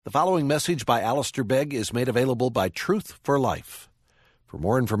The following message by Alistair Begg is made available by Truth for Life. For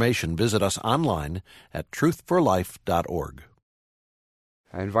more information, visit us online at truthforlife.org.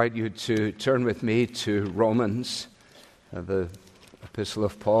 I invite you to turn with me to Romans, the epistle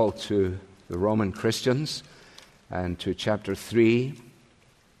of Paul to the Roman Christians, and to chapter 3,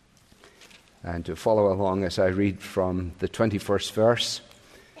 and to follow along as I read from the 21st verse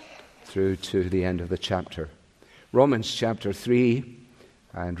through to the end of the chapter. Romans chapter 3,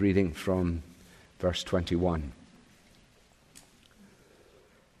 and reading from verse 21.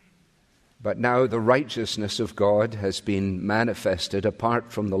 But now the righteousness of God has been manifested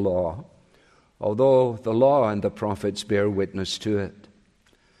apart from the law, although the law and the prophets bear witness to it.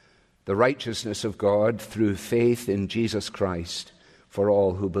 The righteousness of God through faith in Jesus Christ for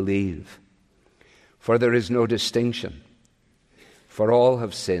all who believe. For there is no distinction, for all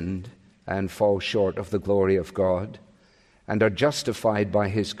have sinned and fall short of the glory of God, and are justified by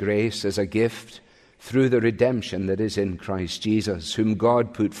His grace as a gift through the redemption that is in Christ Jesus, whom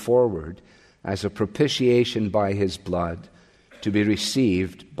God put forward as a propitiation by His blood to be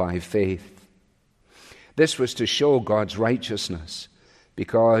received by faith. This was to show God's righteousness,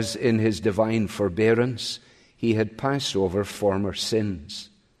 because in His divine forbearance He had passed over former sins.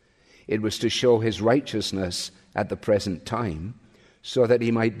 It was to show His righteousness at the present time, so that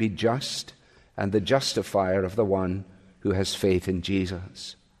He might be just and the justifier of the one who has faith in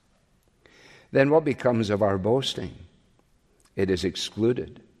Jesus. Then what becomes of our boasting? It is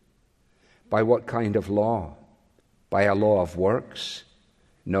excluded. By what kind of law? By a law of works?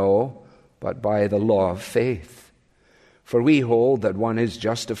 No, but by the law of faith. For we hold that one is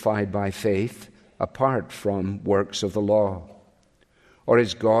justified by faith apart from works of the law. Or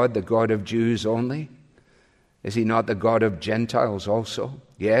is God the God of Jews only? Is He not the God of Gentiles also?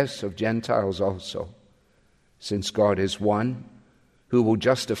 Yes, of Gentiles also. Since God is one, who will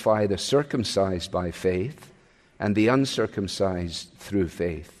justify the circumcised by faith and the uncircumcised through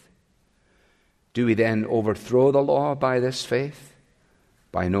faith. Do we then overthrow the law by this faith?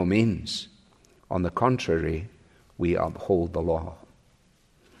 By no means. On the contrary, we uphold the law.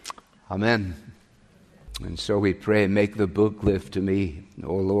 Amen. And so we pray, make the book live to me,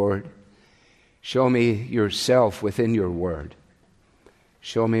 O Lord. Show me yourself within your word.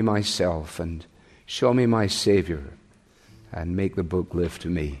 Show me myself and show me my Savior, and make the book live to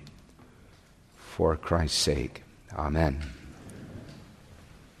me for Christ's sake. Amen.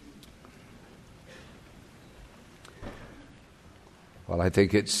 Well, I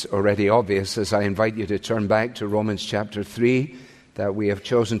think it's already obvious as I invite you to turn back to Romans chapter 3 that we have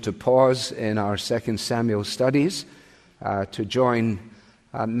chosen to pause in our 2 Samuel studies to join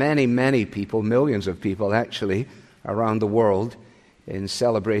many people, millions of people actually, around the world in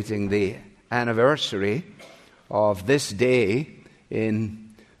celebrating the anniversary of this day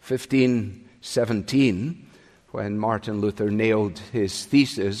in 1517 when Martin Luther nailed his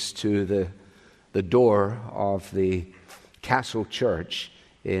thesis to the door of the castle church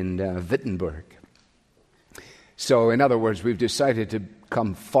in Wittenberg. So in other words, we've decided to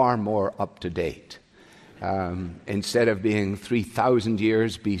come far more up to date. Instead of being 3,000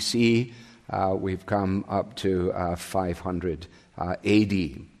 years BC, we've come up to 500 AD.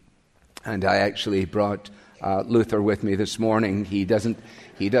 And I actually brought Luther with me this morning. He doesn't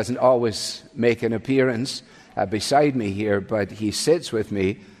always make an appearance beside me here, but he sits with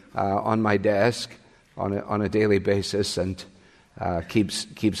me on my desk on a daily basis and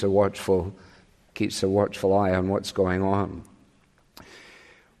keeps a watchful eye on what's going on.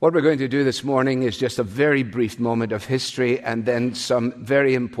 What we're going to do this morning is just a very brief moment of history and then some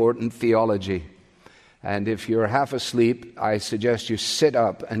very important theology. And if you're half asleep, I suggest you sit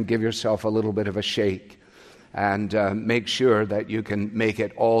up and give yourself a little bit of a shake and make sure that you can make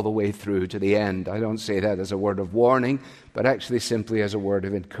it all the way through to the end. I don't say that as a word of warning, but actually simply as a word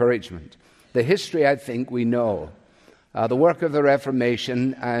of encouragement. The history, I think, we know. The work of the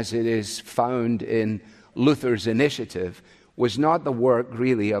Reformation, as it is found in Luther's initiative, was not the work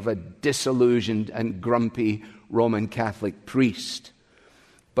really of a disillusioned and grumpy Roman Catholic priest,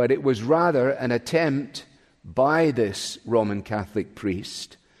 but it was rather an attempt by this Roman Catholic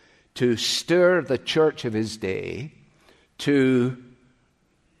priest to stir the church of his day to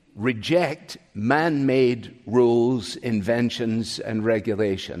reject man-made rules, inventions, and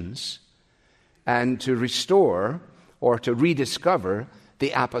regulations, and to restore or to rediscover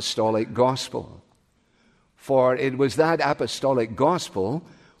the apostolic gospel. For it was that apostolic gospel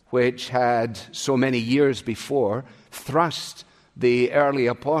which had so many years before thrust the early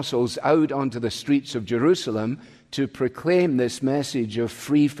apostles out onto the streets of Jerusalem to proclaim this message of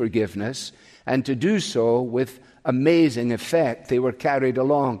free forgiveness, and to do so with amazing effect. They were carried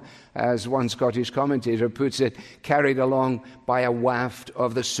along, as one Scottish commentator puts it, carried along by a waft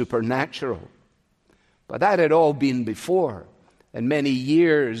of the supernatural. But that had all been before, and many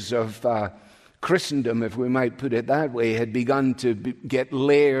years of Christendom, if we might put it that way, had begun to get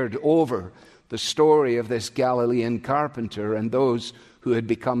layered over the story of this Galilean carpenter and those who had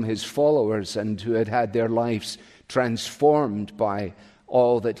become his followers and who had had their lives transformed by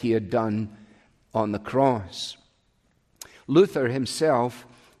all that he had done on the cross. Luther himself,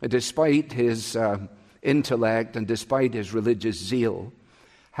 despite his intellect and despite his religious zeal,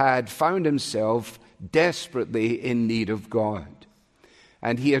 had found himself desperately in need of God.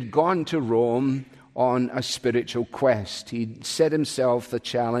 And he had gone to Rome on a spiritual quest. He set himself the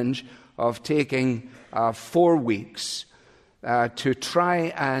challenge of taking 4 weeks to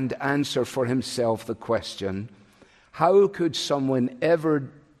try and answer for himself the question, how could someone ever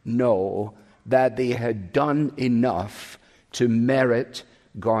know that they had done enough to merit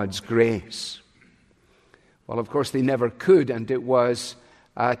God's grace? Well, of course, they never could, and it was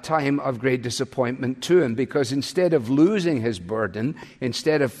a time of great disappointment to him, because instead of losing his burden,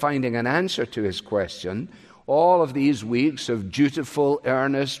 instead of finding an answer to his question, all of these weeks of dutiful,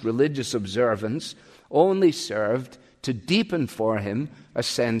 earnest religious observance only served to deepen for him a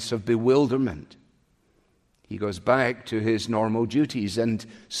sense of bewilderment. He goes back to his normal duties, and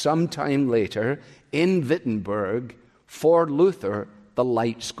sometime later, in Wittenberg, for Luther, the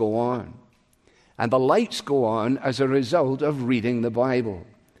lights go on. And the lights go on as a result of reading the Bible,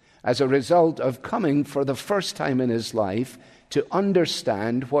 as a result of coming for the first time in his life to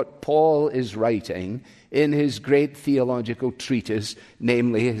understand what Paul is writing in his great theological treatise,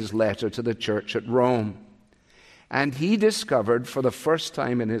 namely his letter to the church at Rome. And he discovered for the first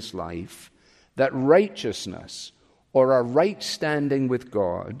time in his life that righteousness, or a right standing with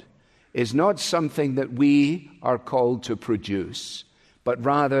God, is not something that we are called to produce, but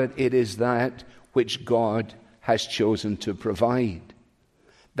rather it is that which God has chosen to provide.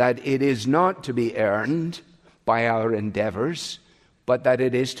 That it is not to be earned by our endeavors, but that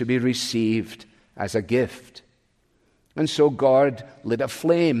it is to be received as a gift. And so God lit a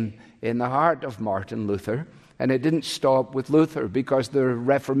flame in the heart of Martin Luther, and it didn't stop with Luther, because the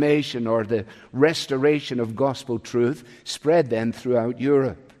Reformation, or the restoration of gospel truth, spread then throughout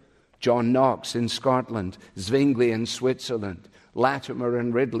Europe. John Knox in Scotland, Zwingli in Switzerland, Latimer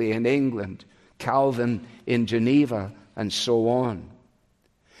and Ridley in England, Calvin in Geneva, and so on.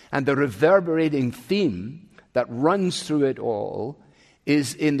 And the reverberating theme that runs through it all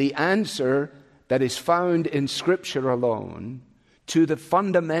is in the answer that is found in Scripture alone to the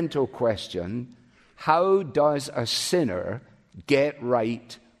fundamental question, how does a sinner get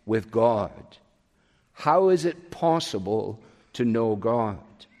right with God? How is it possible to know God?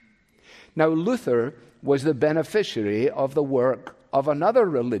 Now, Luther was the beneficiary of the work of another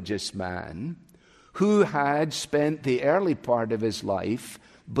religious man who had spent the early part of his life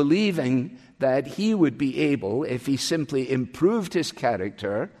believing that he would be able, if he simply improved his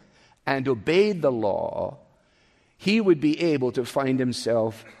character and obeyed the law, he would be able to find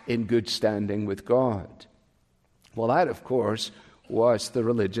himself in good standing with God. Well, that, of course, was the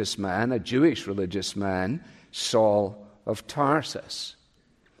religious man, a Jewish religious man, Saul of Tarsus.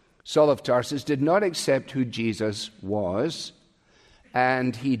 Saul of Tarsus did not accept who Jesus was,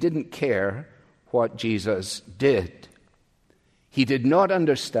 and he didn't care what Jesus did. He did not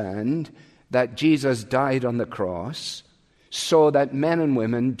understand that Jesus died on the cross so that men and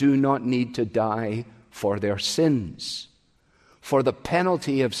women do not need to die for their sins. For the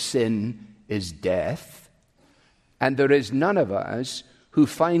penalty of sin is death, and there is none of us who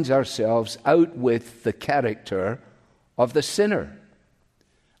finds ourselves out with the character of the sinner.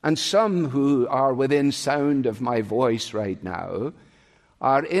 And some who are within sound of my voice right now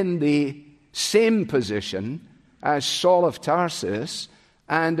are in the same position as Saul of Tarsus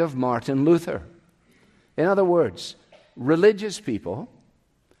and of Martin Luther. In other words, religious people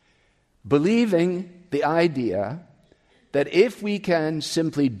believing the idea that if we can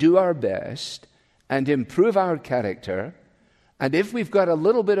simply do our best and improve our character, and if we've got a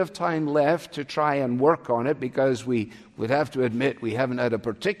little bit of time left to try and work on it, because we would have to admit we haven't had a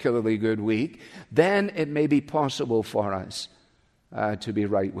particularly good week, then it may be possible for us to be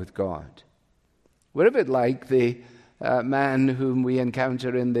right with God. We're a bit like the man whom we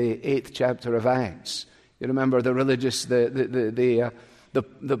encounter in the 8th chapter of Acts. You remember the religious, the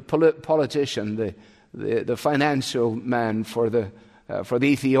politician, the financial man for the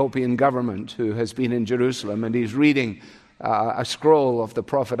Ethiopian government, who has been in Jerusalem, and he's reading a scroll of the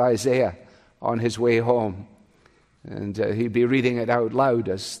prophet Isaiah on his way home. And he'd be reading it out loud,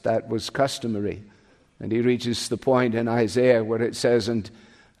 as that was customary. And he reaches the point in Isaiah where it says, and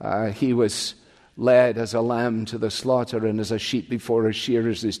he was led as a lamb to the slaughter, and as a sheep before his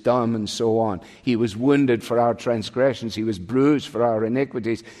shearers is dumb, and so on. He was wounded for our transgressions. He was bruised for our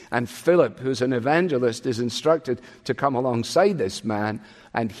iniquities. And Philip, who's an evangelist, is instructed to come alongside this man.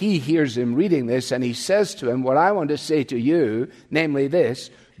 And he hears him reading this, and he says to him, what I want to say to you, namely this,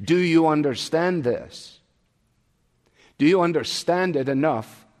 do you understand this? Do you understand it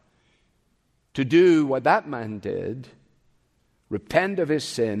enough to do what that man did, repent of his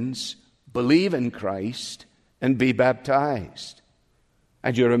sins, believe in Christ, and be baptized?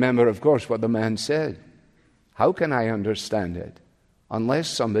 And you remember, of course, what the man said. How can I understand it unless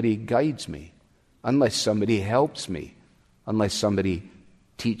somebody guides me, unless somebody helps me, unless somebody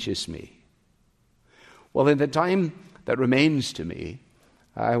teaches me? Well, in the time that remains to me,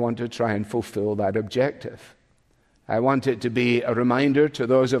 I want to try and fulfill that objective. I want it to be a reminder to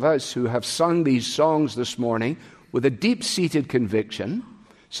those of us who have sung these songs this morning with a deep-seated conviction,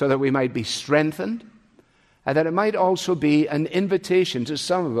 so that we might be strengthened, and that it might also be an invitation to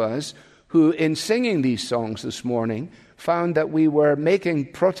some of us who, in singing these songs this morning, found that we were making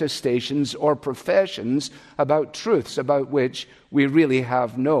protestations or professions about truths about which we really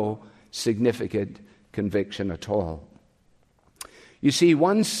have no significant conviction at all. You see,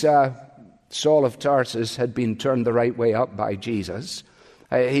 once Saul of Tarsus had been turned the right way up by Jesus,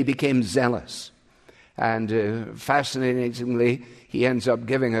 he became zealous. And fascinatingly, he ends up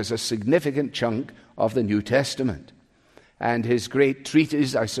giving us a significant chunk of the New Testament. And his great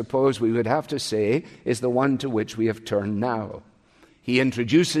treatise, I suppose we would have to say, is the one to which we have turned now. He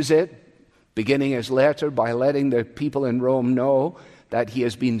introduces it, beginning his letter by letting the people in Rome know that he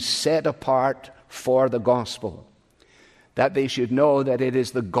has been set apart for the gospel, that they should know that it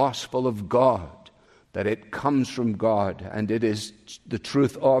is the gospel of God, that it comes from God, and it is the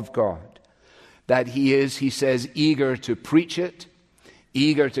truth of God, that he is, he says, eager to preach it,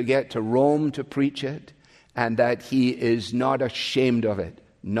 eager to get to Rome to preach it, and that he is not ashamed of it,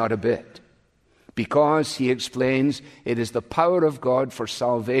 not a bit. Because, he explains, it is the power of God for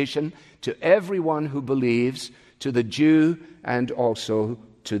salvation to everyone who believes, to the Jew and also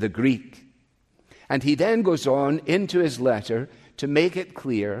to the Greek. And he then goes on into his letter to make it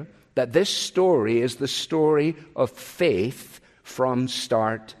clear that this story is the story of faith from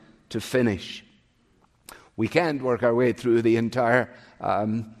start to finish. We can't work our way through the entire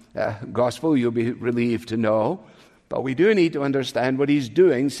gospel, you'll be relieved to know. But we do need to understand what he's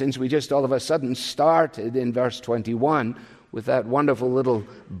doing, since we just all of a sudden started in verse 21 with that wonderful little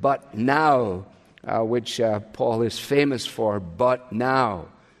 "but now," which Paul is famous for, but now.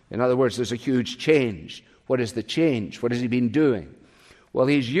 In other words, there's a huge change. What is the change? What has he been doing? Well,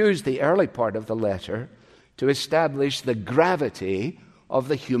 he's used the early part of the letter to establish the gravity of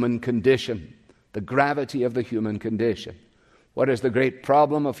the human condition. The gravity of the human condition. What is the great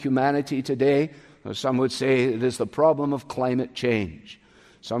problem of humanity today? Well, some would say it is the problem of climate change.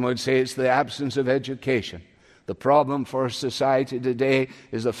 Some would say it's the absence of education. The problem for society today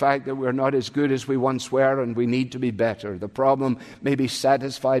is the fact that we're not as good as we once were, and we need to be better. The problem may be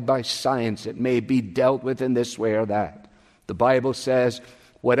satisfied by science. It may be dealt with in this way or that. The Bible says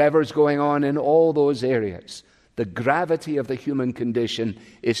whatever's going on in all those areas, the gravity of the human condition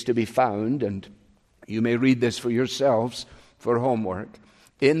is to be found, and you may read this for yourselves for homework,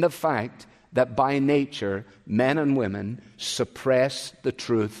 in the fact that by nature men and women suppress the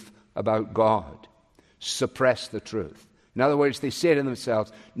truth about God. Suppress the truth. In other words, they say to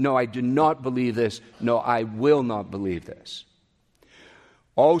themselves, no, I do not believe this. No, I will not believe this.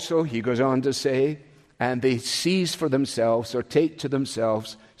 Also, he goes on to say, and they seize for themselves or take to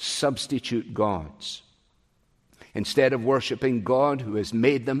themselves substitute gods. Instead of worshiping God who has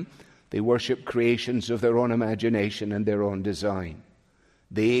made them, they worship creations of their own imagination and their own design.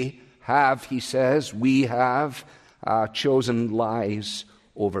 They have, he says, we have chosen lies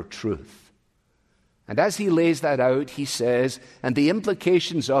over truth. And as he lays that out, he says, and the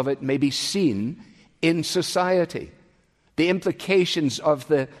implications of it may be seen in society. The implications of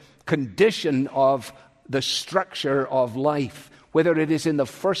the condition of the structure of life, whether it is in the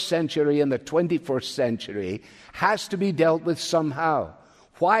first century and the 21st century, has to be dealt with somehow.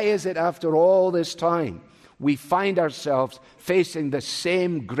 Why is it, after all this time, we find ourselves facing the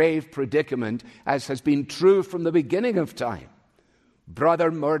same grave predicament as has been true from the beginning of time?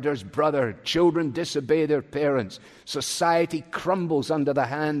 Brother murders brother, children disobey their parents, society crumbles under the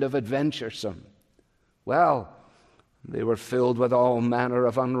hand of adventuresome. Well, they were filled with all manner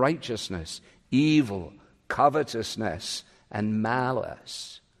of unrighteousness, evil, covetousness, and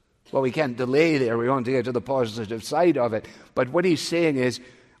malice. Well, we can't delay there. We want to get to the positive side of it. But what he's saying is,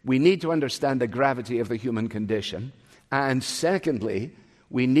 we need to understand the gravity of the human condition. And secondly,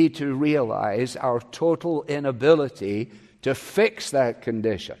 we need to realize our total inability to fix that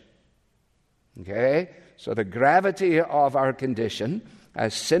condition. Okay? So the gravity of our condition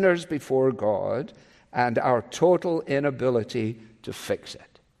as sinners before God and our total inability to fix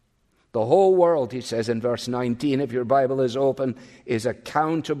it. The whole world, he says in verse 19, if your Bible is open, is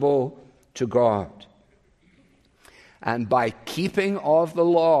accountable to God. And by keeping of the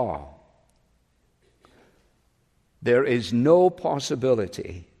law, there is no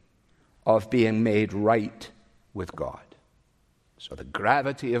possibility of being made right with God. So the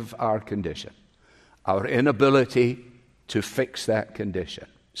gravity of our condition, our inability to fix that condition.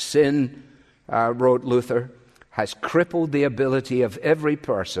 Sin, wrote Luther, has crippled the ability of every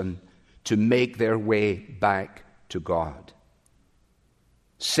person to make their way back to God.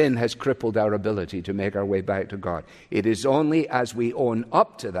 Sin has crippled our ability to make our way back to God. It is only as we own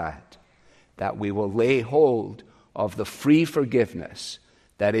up to that we will lay hold of the free forgiveness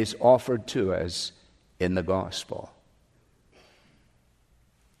that is offered to us in the gospel.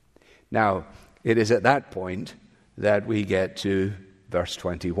 Now, it is at that point that we get to verse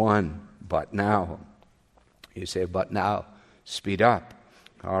 21. But now. You say, but now. Speed up.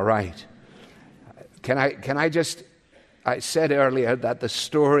 All right. Can I just... I said earlier that the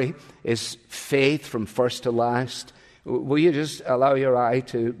story is faith from first to last. Will you just allow your eye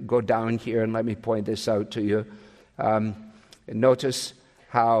to go down here and let me point this out to you? Notice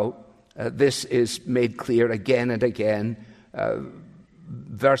how this is made clear again and again.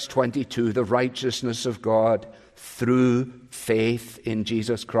 Verse 22, the righteousness of God through faith in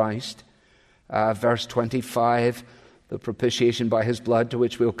Jesus Christ. Verse 25, the propitiation by his blood to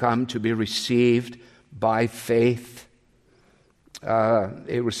which we'll come to be received by faith.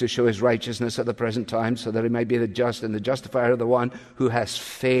 It was to show his righteousness at the present time so that he might be the just and the justifier of the one who has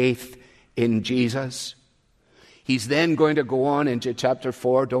faith in Jesus. He's then going to go on into chapter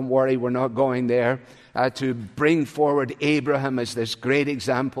 4. Don't worry, we're not going there. To bring forward Abraham as this great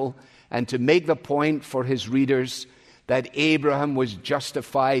example and to make the point for his readers that Abraham was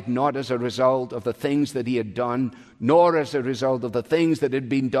justified not as a result of the things that he had done, nor as a result of the things that had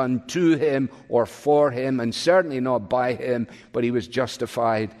been done to him or for him, and certainly not by him, but he was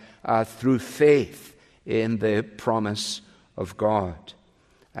justified through faith in the promise of God.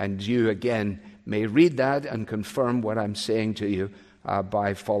 And you, again, may read that and confirm what I'm saying to you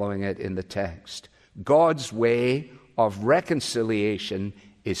by following it in the text. God's way of reconciliation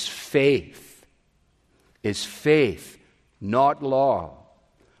is faith, not law,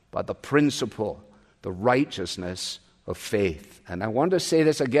 but the principle, the righteousness of faith. And I want to say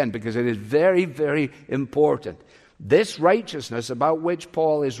this again because it is very, very important. This righteousness about which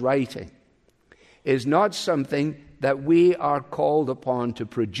Paul is writing is not something that we are called upon to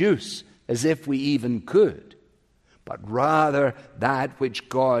produce as if we even could, but rather that which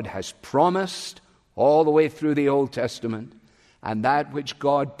God has promised all the way through the Old Testament, and that which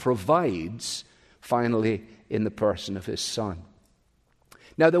God provides finally in the person of his Son.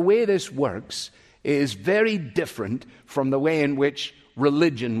 Now, the way this works is very different from the way in which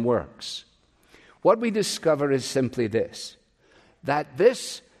religion works. What we discover is simply this, that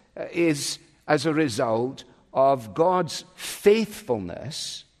this is as a result of God's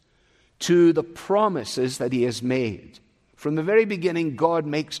faithfulness to the promises that he has made. From the very beginning, God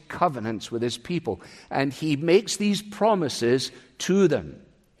makes covenants with his people, and he makes these promises to them.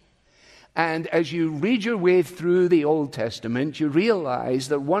 And as you read your way through the Old Testament, you realize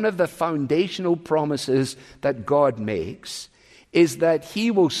that one of the foundational promises that God makes is that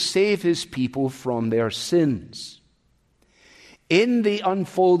he will save his people from their sins. In the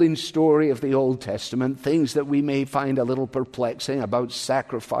unfolding story of the Old Testament, things that we may find a little perplexing about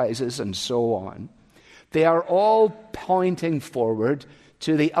sacrifices and so on, they are all pointing forward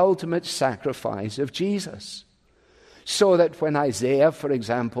to the ultimate sacrifice of Jesus. So that when Isaiah, for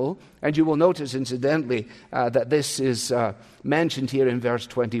example, and you will notice incidentally that this is mentioned here in verse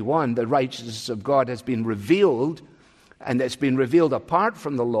 21, the righteousness of God has been revealed, and it's been revealed apart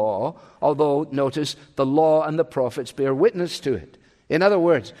from the law, although, notice, the law and the prophets bear witness to it. In other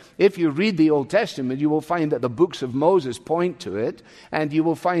words, if you read the Old Testament, you will find that the books of Moses point to it, and you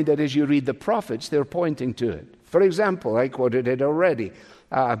will find that as you read the prophets, they're pointing to it. For example, I quoted it already.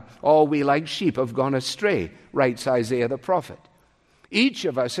 All we like sheep have gone astray, writes Isaiah the prophet. Each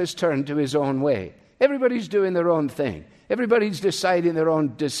of us has turned to his own way, Everybody's doing their own thing. Everybody's deciding their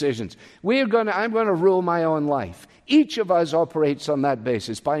own decisions. I'm going to rule my own life. Each of us operates on that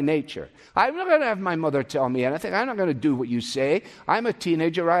basis by nature. I'm not going to have my mother tell me anything. I'm not going to do what you say. I'm a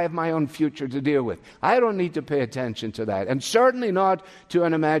teenager. I have my own future to deal with. I don't need to pay attention to that, and certainly not to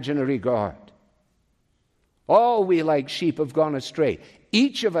an imaginary God. All we like sheep have gone astray.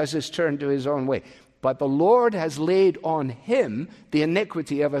 Each of us has turned to his own way. But the Lord has laid on him the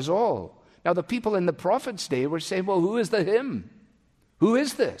iniquity of us all. Now, the people in the prophet's day were saying, well, who is the him? Who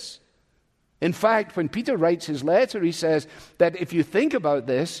is this? In fact, when Peter writes his letter, he says that if you think about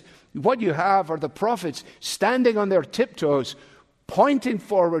this, what you have are the prophets standing on their tiptoes, pointing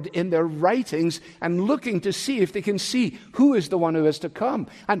forward in their writings and looking to see if they can see who is the one who is to come.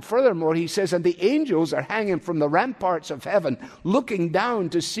 And furthermore, he says, and the angels are hanging from the ramparts of heaven, looking down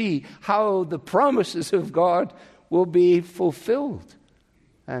to see how the promises of God will be fulfilled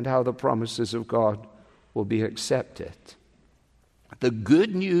and how the promises of God will be accepted. The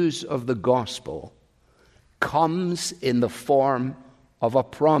good news of the gospel comes in the form of a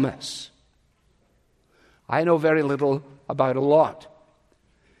promise. I know very little about a lot.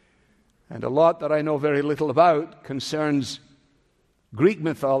 And a lot that I know very little about concerns Greek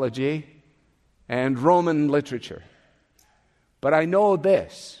mythology and Roman literature. But I know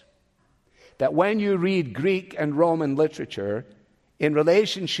this, that when you read Greek and Roman literature in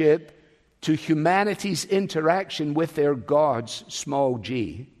relationship to humanity's interaction with their gods, small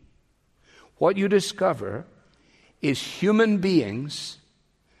g, what you discover is human beings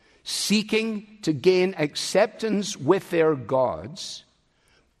seeking to gain acceptance with their gods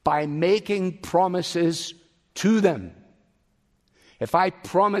by making promises to them. If I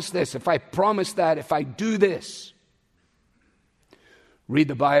promise this, if I promise that, if I do this. Read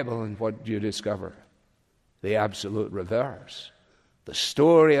the Bible and what do you discover? The absolute reverse. The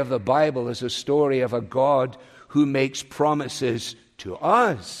story of the Bible is a story of a God who makes promises to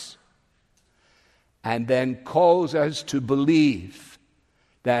us and then calls us to believe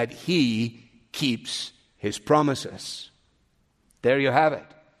that he keeps his promises. There you have it.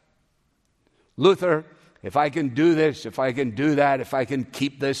 Luther, if I can do this, if I can do that, if I can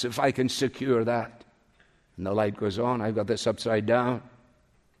keep this, if I can secure that. And the light goes on. I've got this upside down.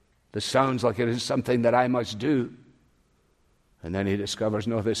 This sounds like it is something that I must do. And then he discovers,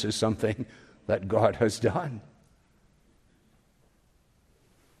 no, this is something that God has done.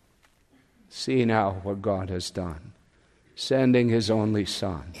 See now what God has done. Sending his only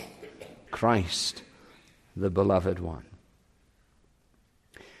Son, Christ, the beloved one.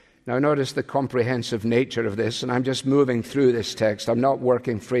 Now notice the comprehensive nature of this, and I'm just moving through this text. I'm not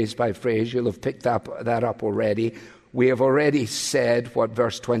working phrase by phrase. You'll have picked that up already. We have already said what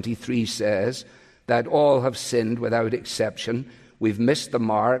verse 23 says, that all have sinned without exception. We've missed the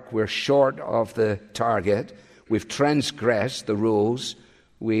mark. We're short of the target. We've transgressed the rules.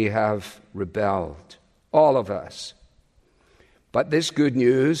 We have rebelled. All of us. But this good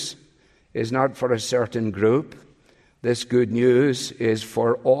news is not for a certain group. This good news is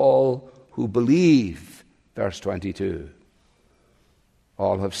for all who believe. Verse 22.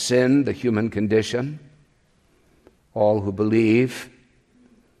 All have sinned, the human condition. All who believe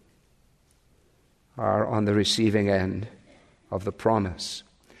are on the receiving end of the promise.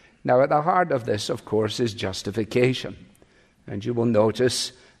 Now, at the heart of this, of course, is justification. And you will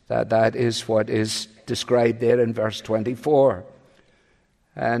notice that that is what is described there in verse 24.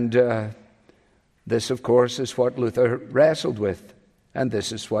 And this, of course, is what Luther wrestled with. And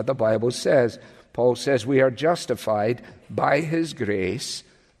this is what the Bible says. Paul says we are justified by his grace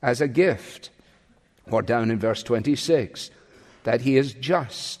as a gift. Or down in verse 26, that he is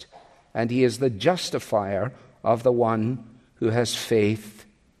just, and he is the justifier of the one who has faith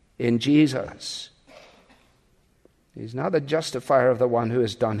in Jesus. He's not the justifier of the one who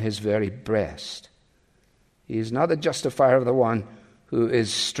has done his very best. He is not the justifier of the one who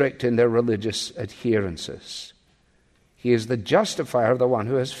is strict in their religious adherences. He is the justifier of the one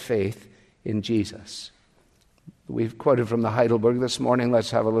who has faith in Jesus. We've quoted from the Heidelberg this morning.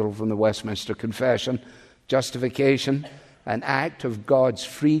 Let's have a little from the Westminster Confession. Justification, an act of God's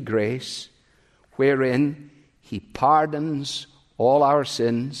free grace, wherein he pardons all our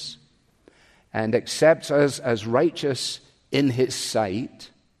sins and accepts us as righteous in his sight,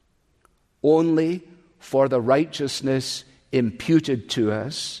 only for the righteousness imputed to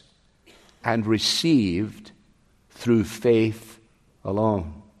us and received through faith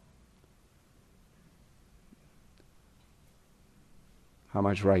alone. How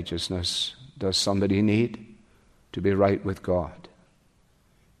much righteousness does somebody need to be right with God?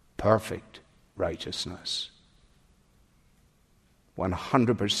 Perfect righteousness.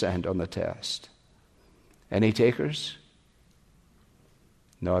 100% on the test. Any takers?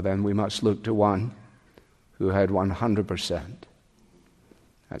 No, then we must look to one who had 100%.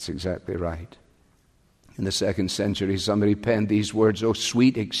 That's exactly right. In the 2nd century, somebody penned these words, "Oh,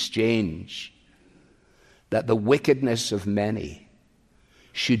 sweet exchange, that the wickedness of many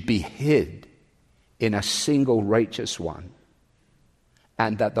should be hid in a single righteous one,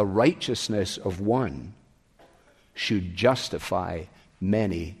 and that the righteousness of one should justify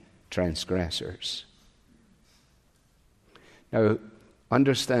many transgressors." Now,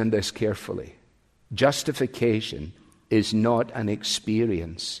 understand this carefully. Justification is not an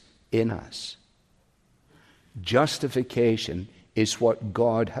experience in us. Justification is what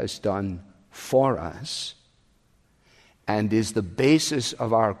God has done for us and is the basis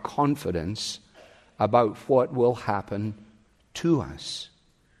of our confidence about what will happen to us.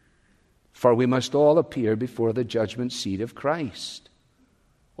 For we must all appear before the judgment seat of Christ.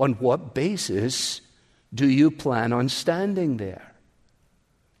 On what basis do you plan on standing there?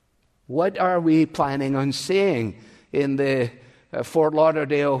 What are we planning on saying in the Fort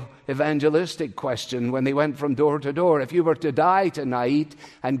Lauderdale evangelistic question when they went from door to door? If you were to die tonight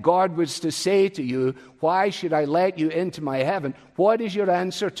and God was to say to you, "Why should I let you into my heaven?" what is your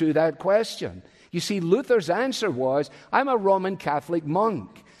answer to that question? You see, Luther's answer was, "I'm a Roman Catholic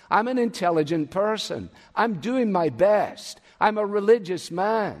monk. I'm an intelligent person. I'm doing my best. I'm a religious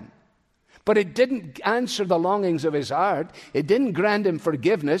man." But it didn't answer the longings of his heart. It didn't grant him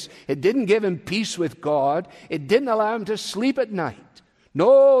forgiveness. It didn't give him peace with God. It didn't allow him to sleep at night.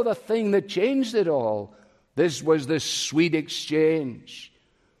 No, the thing that changed it all, this was the sweet exchange.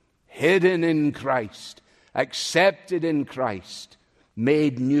 Hidden in Christ, accepted in Christ,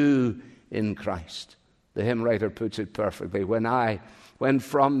 made new in Christ. The hymn writer puts it perfectly. When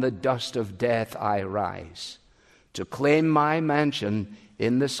from the dust of death I rise to claim my mansion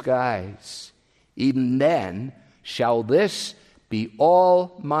in the skies, even then shall this be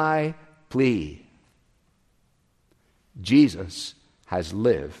all my plea. Jesus has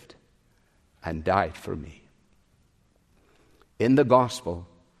lived and died for me. In the gospel,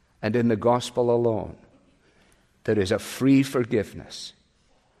 and in the gospel alone, there is a free forgiveness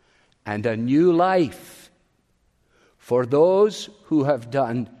and a new life for those who have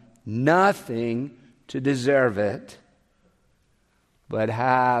done nothing to deserve it, but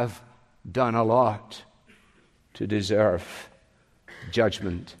have done a lot to deserve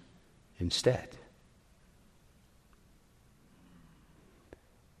judgment instead.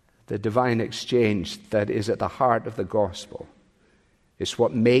 The divine exchange that is at the heart of the gospel is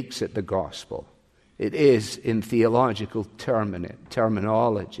what makes it the gospel. It is, in theological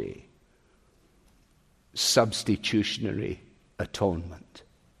terminology, substitutionary atonement.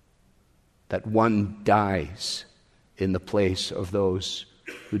 That one dies in the place of those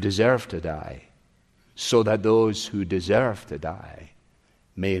who deserve to die, so that those who deserve to die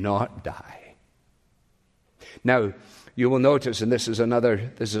may not die. Now, you will notice, and this is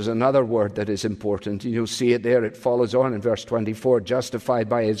another word that is important. You'll see it there. It follows on in verse 24, justified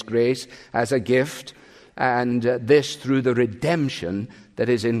by his grace as a gift, and this through the redemption that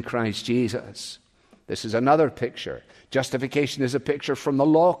is in Christ Jesus. This is another picture. Justification is a picture from the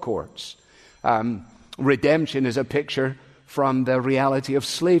law courts. Redemption is a picture from the reality of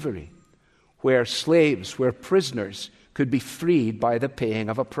slavery, where prisoners could be freed by the paying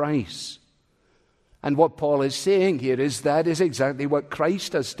of a price. And what Paul is saying here is that is exactly what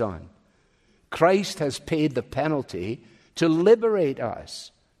Christ has done. Christ has paid the penalty to liberate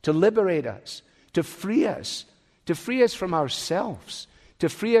us, to free us from ourselves, to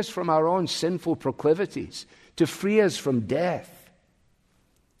free us from our own sinful proclivities, to free us from death.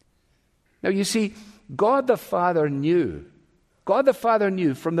 Now you see, God the Father knew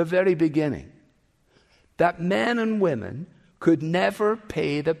from the very beginning that men and women could never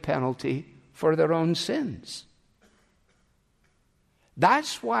pay the penalty for their own sins.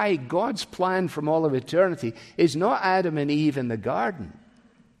 That's why God's plan from all of eternity is not Adam and Eve in the garden.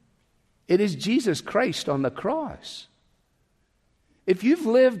 It is Jesus Christ on the cross. If you've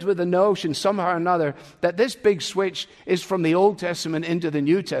lived with the notion somehow or another that this big switch is from the Old Testament into the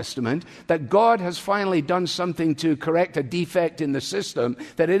New Testament, that God has finally done something to correct a defect in the system,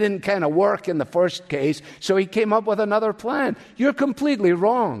 that it didn't kind of work in the first case, so he came up with another plan, you're completely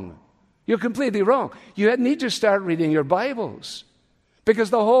wrong. You're completely wrong. You need to start reading your Bibles. Because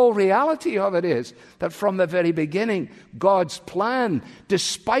the whole reality of it is that from the very beginning, God's plan,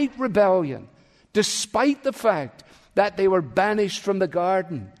 despite rebellion, despite the fact that they were banished from the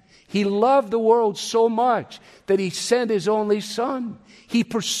garden, he loved the world so much that he sent his only Son. He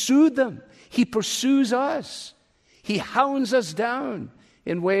pursued them. He pursues us. He hounds us down.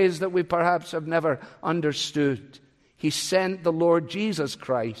 in ways that we perhaps have never understood. He sent the Lord Jesus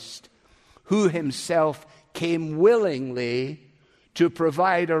Christ, who himself came willingly to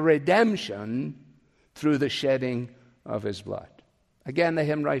provide a redemption through the shedding of his blood. Again, the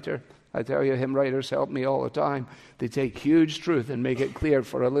hymn writer, I tell you, hymn writers help me all the time. They take huge truth and make it clear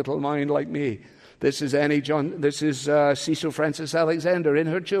for a little mind like me. This is Cecil Francis Alexander in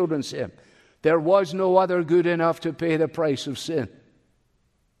her children's hymn. There was no other good enough to pay the price of sin.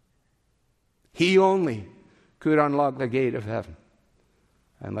 He only could unlock the gate of heaven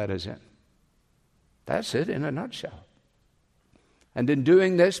and let us in. That's it in a nutshell. And in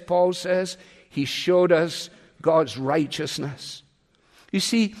doing this, Paul says, he showed us God's righteousness. You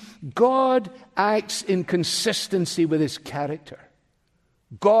see, God acts in consistency with his character.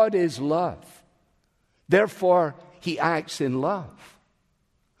 God is love. Therefore, he acts in love.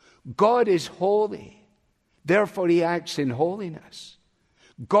 God is holy. Therefore, he acts in holiness.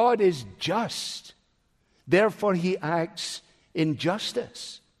 God is just. Therefore, he acts in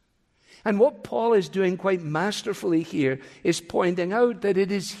justice. And what Paul is doing quite masterfully here is pointing out that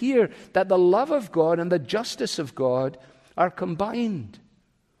it is here that the love of God and the justice of God are combined.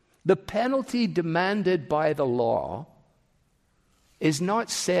 The penalty demanded by the law is not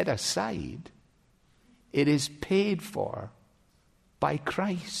set aside. It is paid for by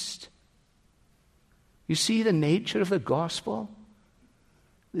Christ. You see the nature of the gospel?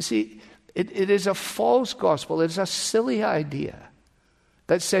 You see, it is a false gospel. It's a silly idea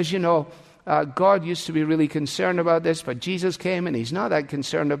that says, God used to be really concerned about this, but Jesus came and he's not that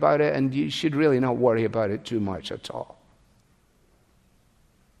concerned about it, and you should really not worry about it too much at all.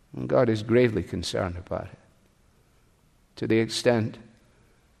 And God is gravely concerned about it, to the extent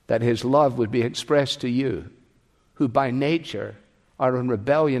that his love would be expressed to you, who by nature are in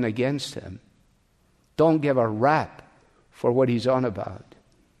rebellion against him. Don't give a rap for what he's on about,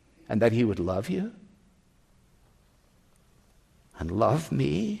 and that he would love you and love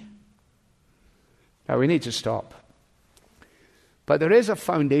me. Now we need to stop. But there is a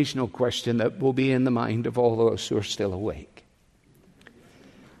foundational question that will be in the mind of all those who are still awake.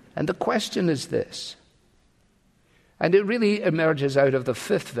 And the question is this. And it really emerges out of the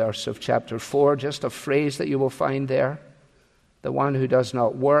 5th verse of chapter 4, just a phrase that you will find there. The one who does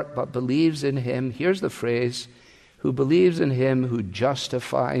not work but believes in him, here's the phrase, who believes in him who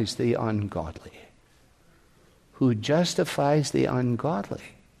justifies the ungodly. Who justifies the ungodly.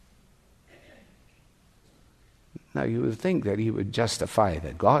 Now you would think that he would justify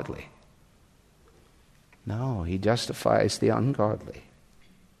the godly. No, he justifies the ungodly.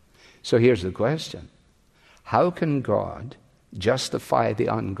 So here's the question. How can God justify the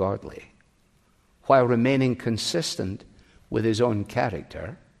ungodly while remaining consistent with his own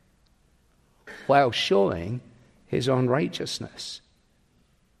character, while showing his own righteousness?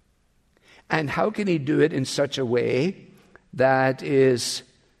 And how can he do it in such a way that is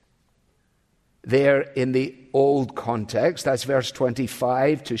there in the old context? That's verse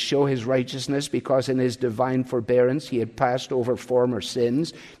 25, to show his righteousness because in his divine forbearance he had passed over former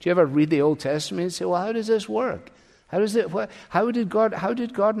sins. Do you ever read the Old Testament and say, well, how does this work? How did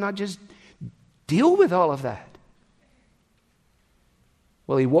God not just deal with all of that?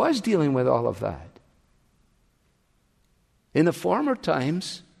 Well, he was dealing with all of that. In the former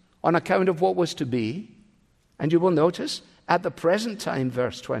times, on account of what was to be, and you will notice, at the present time,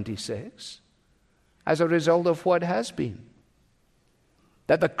 verse 26, as a result of what has been.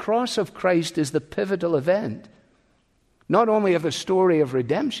 That the cross of Christ is the pivotal event, not only of the story of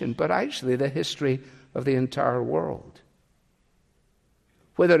redemption, but actually the history of the entire world.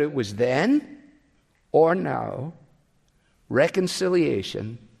 Whether it was then or now,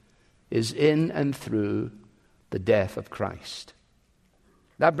 reconciliation is in and through the death of Christ.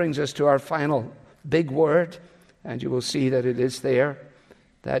 That brings us to our final big word, and you will see that it is there,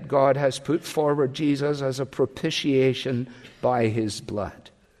 that God has put forward Jesus as a propitiation by his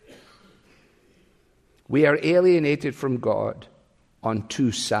blood. We are alienated from God on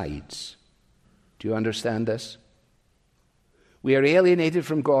two sides. Do you understand this? We are alienated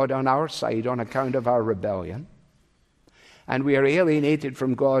from God on our side on account of our rebellion, and we are alienated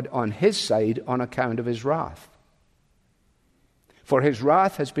from God on his side on account of his wrath. For his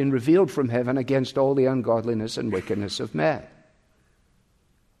wrath has been revealed from heaven against all the ungodliness and wickedness of men.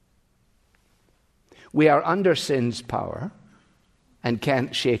 We are under sin's power and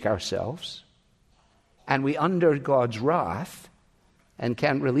can't shake ourselves. And we under God's wrath and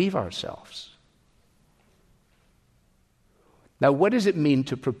can't relieve ourselves. Now, what does it mean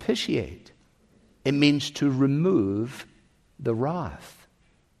to propitiate? It means to remove the wrath.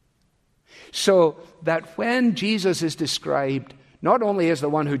 So that when Jesus is described not only is the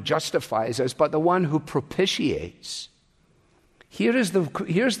one who justifies us, but the one who propitiates. Here's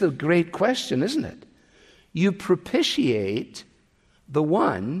the great question, isn't it? You propitiate the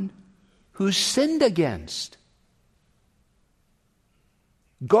one who's sinned against.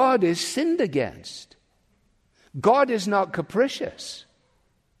 God is sinned against. God is not capricious.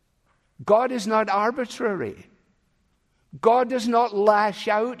 God is not arbitrary. God does not lash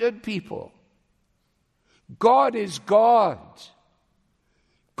out at people. God is God.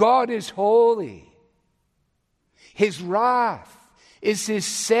 God is holy. His wrath is his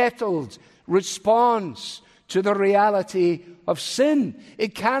settled response to the reality of sin.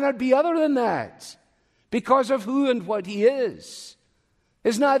 It cannot be other than that because of who and what he is.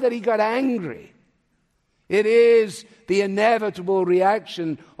 It's not that he got angry. It is the inevitable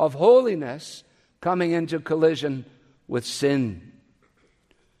reaction of holiness coming into collision with sin.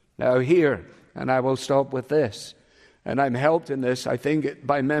 Now here, and I will stop with this, and I'm helped in this, I think,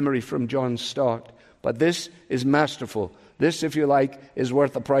 by memory from John Stott, but this is masterful. This, if you like, is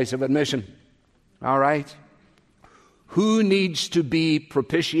worth the price of admission. All right? Who needs to be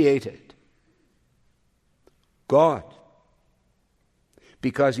propitiated? God.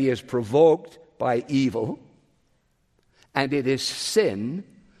 Because he is provoked by evil, and it is sin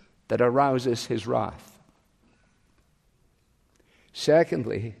that arouses his wrath.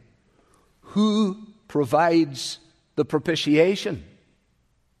 Secondly, who provides the propitiation?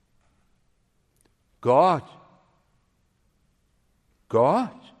 God. God.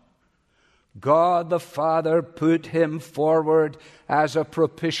 God the Father put him forward as a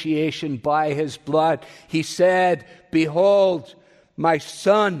propitiation by his blood. He said, "Behold, my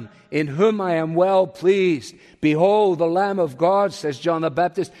Son, in whom I am well pleased. Behold, the Lamb of God," says John the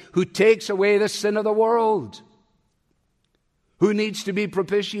Baptist, "who takes away the sin of the world." Who needs to be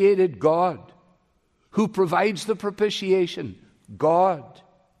propitiated? God. Who provides the propitiation? God.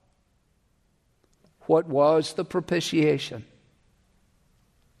 What was the propitiation?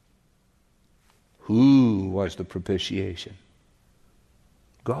 Who was the propitiation?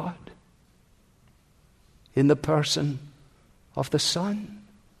 God. In the person of the Son.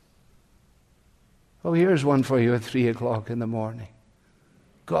 Oh, here's one for you at 3 o'clock in the morning.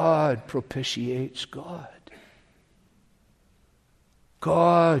 God propitiates God.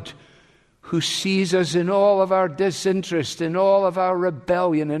 God who sees us in all of our disinterest, in all of our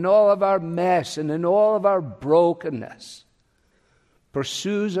rebellion, in all of our mess, and in all of our brokenness,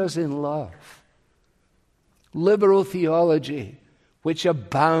 pursues us in love. Liberal theology, which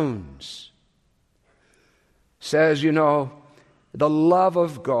abounds, says, the love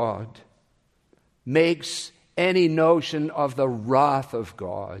of God makes any notion of the wrath of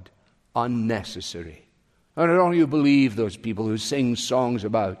God unnecessary. And don't you believe those people who sing songs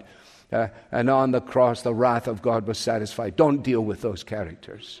about and on the cross the wrath of God was satisfied? Don't deal with those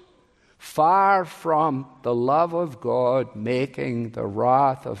characters. Far from the love of God making the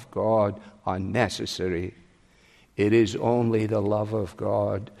wrath of God unnecessary, it is only the love of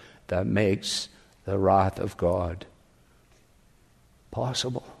God that makes the wrath of God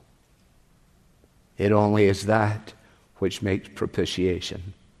possible. It only is that which makes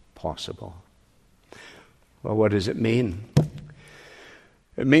propitiation possible. Well, what does it mean?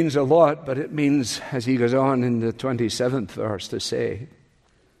 It means a lot, but it means, as he goes on in the 27th verse to say,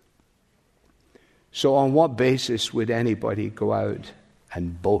 so on what basis would anybody go out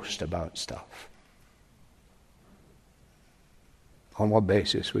and boast about stuff? On what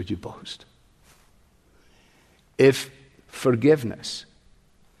basis would you boast? If forgiveness,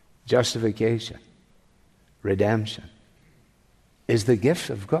 justification, redemption is the gift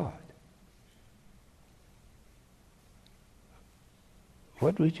of God,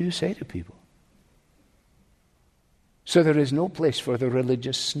 what would you say to people? So there is no place for the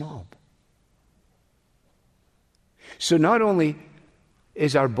religious snob. So not only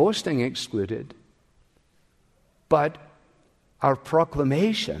is our boasting excluded, but our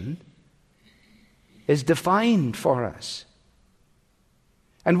proclamation is defined for us.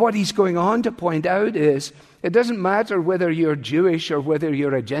 And what he's going on to point out is, it doesn't matter whether you're Jewish or whether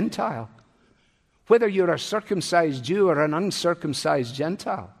you're a Gentile, whether you're a circumcised Jew or an uncircumcised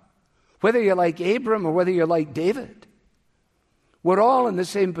Gentile, whether you're like Abram or whether you're like David. We're all in the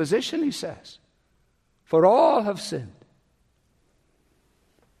same position, he says. For all have sinned.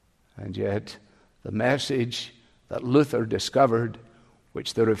 And yet, the message that Luther discovered,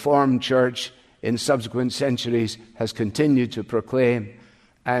 which the Reformed Church in subsequent centuries has continued to proclaim,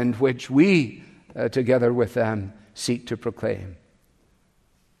 and which we, together with them, seek to proclaim,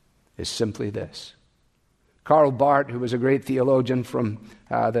 is simply this: Karl Barth, who was a great theologian from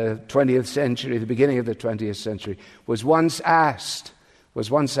the 20th century, the beginning of the 20th century, was once asked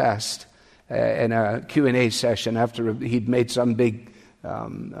in a Q&A session after he'd made some big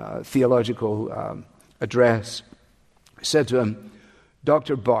theological address, said to him,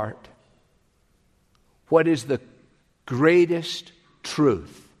 "Dr. Barth, what is the greatest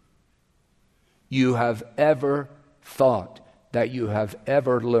truth you have ever thought, that you have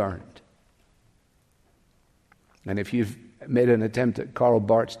ever learned?" And if you've made an attempt at Karl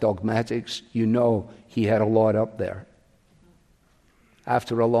Barth's dogmatics, you know he had a lot up there.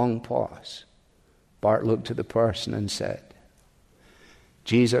 After a long pause, Barth looked to the person and said,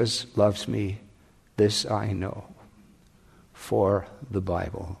 "Jesus loves me, this I know, for the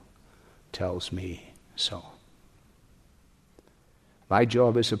Bible tells me so." My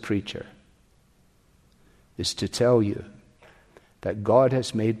job as a preacher is to tell you that God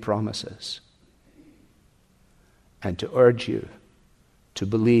has made promises, and to urge you to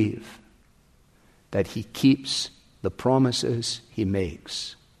believe that He keeps the promises He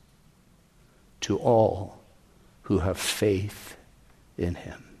makes to all who have faith in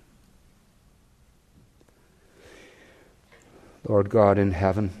Him. Lord God in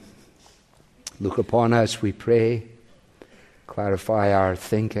heaven, look upon us, we pray. Clarify our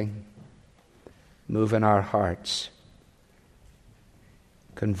thinking. Move in our hearts.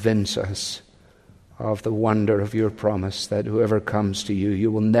 Convince us of the wonder of your promise that whoever comes to you,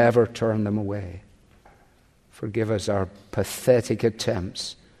 you will never turn them away. Forgive us our pathetic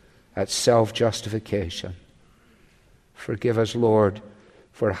attempts at self-justification. Forgive us, Lord,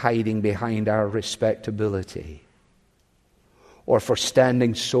 for hiding behind our respectability, or for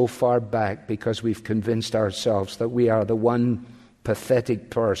standing so far back because we've convinced ourselves that we are the one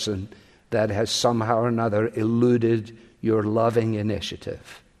pathetic person that has somehow or another eluded your loving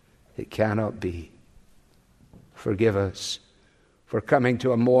initiative. It cannot be. Forgive us for coming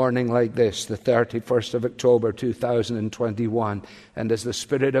to a morning like this, the 31st of October 2021, and as the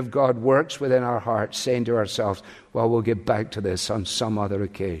Spirit of God works within our hearts, saying to ourselves, well, we'll get back to this on some other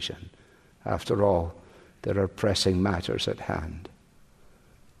occasion. After all, there are pressing matters at hand.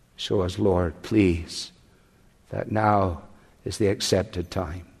 Show us, Lord, please, that now is the accepted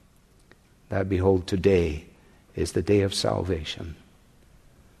time, that, behold, today is the day of salvation.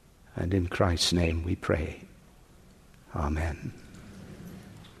 And in Christ's name we pray. Amen.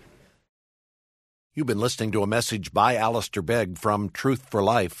 You've been listening to a message by Alistair Begg from Truth for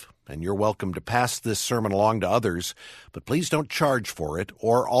Life, and you're welcome to pass this sermon along to others, but please don't charge for it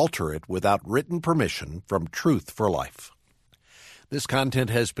or alter it without written permission from Truth for Life. This content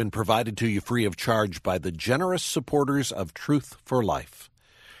has been provided to you free of charge by the generous supporters of Truth for Life.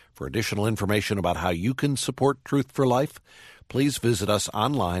 For additional information about how you can support Truth for Life, please visit us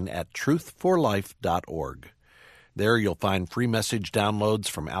online at truthforlife.org. There you'll find free message downloads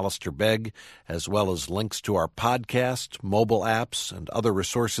from Alistair Begg, as well as links to our podcast, mobile apps, and other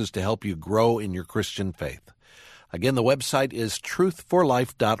resources to help you grow in your Christian faith. Again, the website is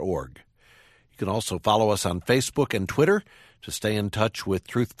truthforlife.org. You can also follow us on Facebook and Twitter to stay in touch with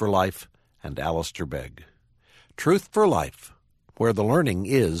Truth for Life and Alistair Begg. Truth for Life, where the learning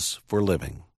is for living.